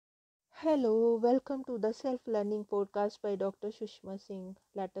Hello, welcome to the Self-Learning Podcast by Dr. Sushma Singh.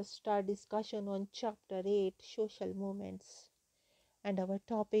 Let us start discussion on Chapter 8, Social Movements. And our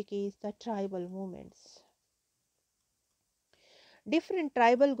topic is the tribal movements. Different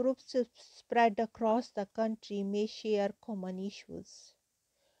tribal groups spread across the country may share common issues,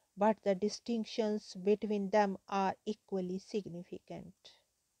 but the distinctions between them are equally significant.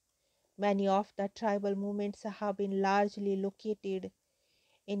 Many of the tribal movements have been largely located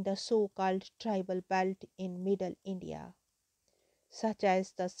in the so-called tribal belt in Middle India, such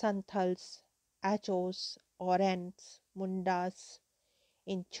as the Santals, Achos, Orans, Mundas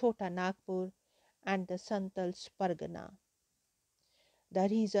in Chota Nagpur and the Santals Pargana. The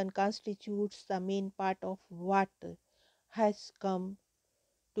region constitutes the main part of what has come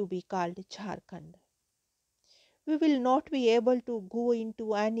to be called Jharkhand. We will not be able to go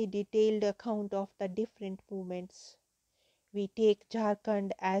into any detailed account of the different movements. We take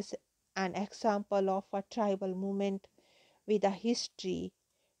Jharkhand as an example of a tribal movement with a history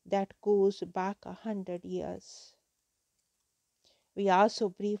that goes back 100 years. We also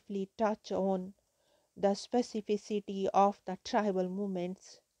briefly touch on the specificity of the tribal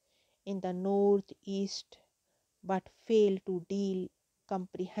movements in the northeast but fail to deal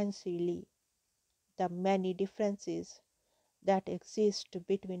comprehensively the many differences that exist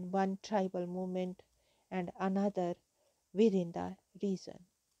between one tribal movement and another within the region.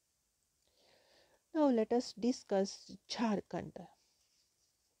 Now let us discuss Jharkhand.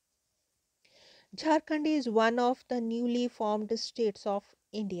 Jharkhand is one of the newly formed states of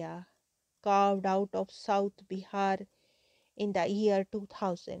India, carved out of South Bihar in the year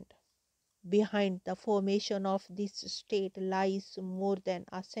 2000. Behind the formation of this state lies more than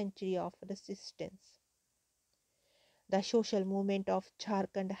a century of resistance. The social movement of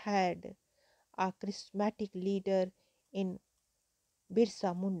Jharkhand had a charismatic leader in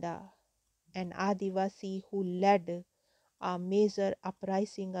Birsa Munda, an Adivasi who led a major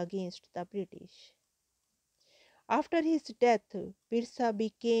uprising against the British. After his death, Birsa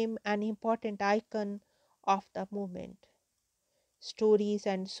became an important icon of the movement. Stories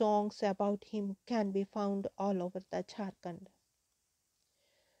and songs about him can be found all over the Jharkhand.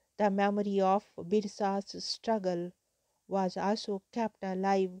 The memory of Birsa's struggle was also kept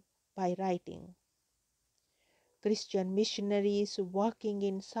alive by writing. Christian missionaries working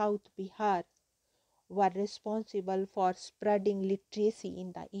in South Bihar were responsible for spreading literacy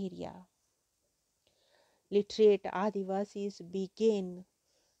in the area. Literate Adivasis began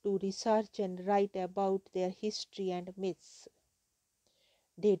to research and write about their history and myths.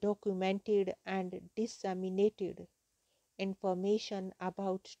 They documented and disseminated information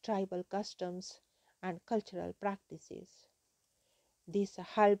about tribal customs and cultural practices. This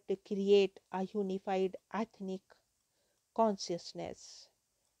helped create a unified ethnic consciousness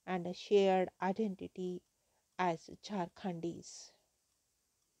and a shared identity as Jharkhandis.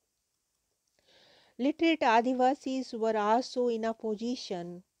 Literate Adivasis were also in a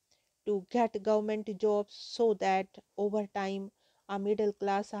position to get government jobs so that over time a middle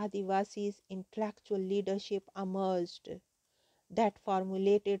class Adivasis intellectual leadership emerged that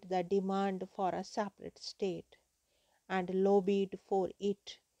formulated the demand for a separate state and lobbied for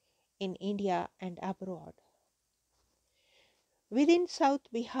it in India and abroad. Within South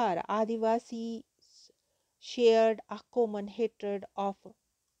Bihar, Adivasis shared a common hatred of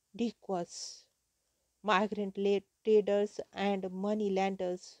dacoits, migrant traders and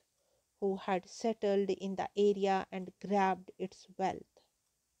moneylenders who had settled in the area and grabbed its wealth.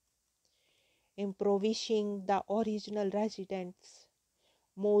 Impoverishing the original residents,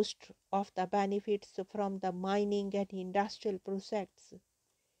 most of the benefits from the mining and industrial projects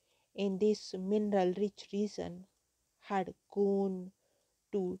in this mineral-rich region had gone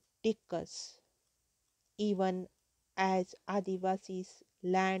to dacoits, even as Adivasis'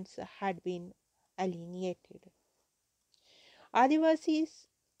 lands had been alienated. Adivasis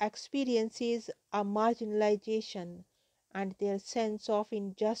experiences a marginalization and their sense of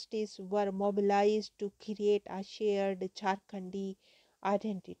injustice were mobilized to create a shared Jharkhandi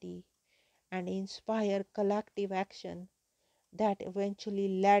identity and inspire collective action that eventually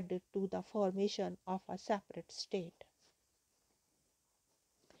led to the formation of a separate state.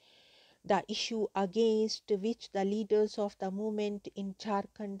 The issue against which the leaders of the movement in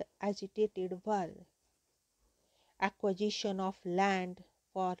Jharkhand agitated were acquisition of land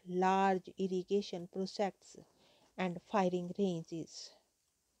for large irrigation projects and firing ranges,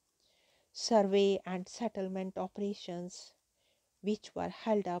 survey and settlement operations which were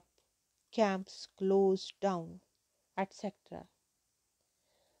held up, camps closed down, etc.,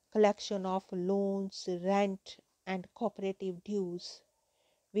 collection of loans, rent, and cooperative dues,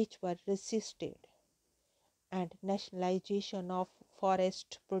 which were resisted, and nationalization of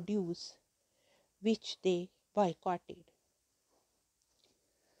forest produce, which they boycotted.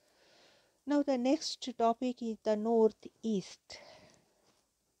 Now, the next topic is the Northeast.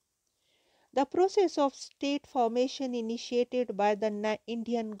 The process of state formation initiated by the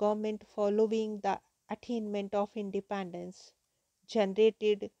Indian government following the attainment of independence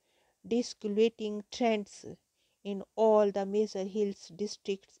generated disquieting trends in all the major hills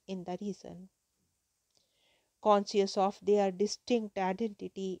districts in the region. Conscious of their distinct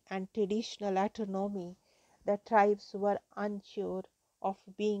identity and traditional autonomy, the tribes were unsure of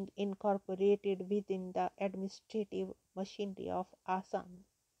being incorporated within the administrative machinery of Assam.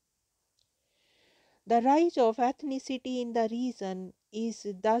 The rise of ethnicity in the region is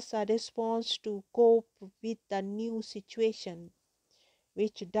thus a response to cope with the new situation,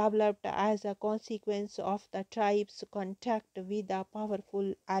 which developed as a consequence of the tribe's contact with a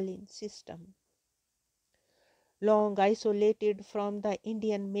powerful alien system. Long isolated from the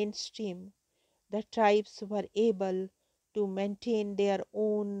Indian mainstream, the tribes were able to maintain their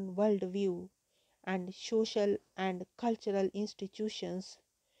own worldview and social and cultural institutions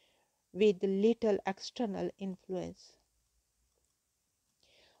with little external influence.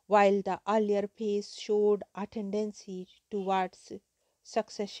 While the earlier phase showed a tendency towards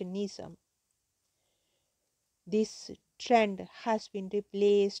successionism, this trend has been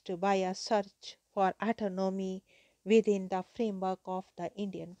replaced by a search for autonomy within the framework of the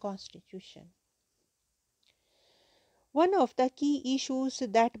Indian Constitution. One of the key issues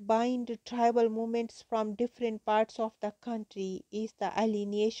that bind tribal movements from different parts of the country is the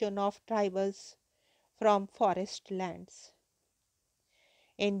alienation of tribals from forest lands.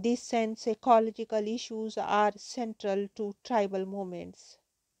 In this sense, ecological issues are central to tribal movements,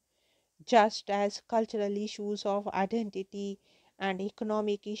 just as cultural issues of identity and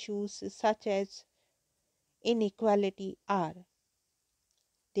economic issues such as inequality are.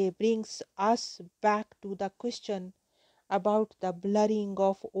 They brings us back to the question about the blurring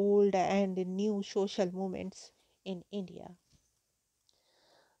of old and new social movements in India.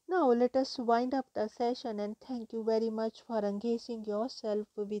 Now let us wind up the session, and thank you very much for engaging yourself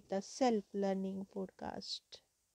with the self-learning podcast.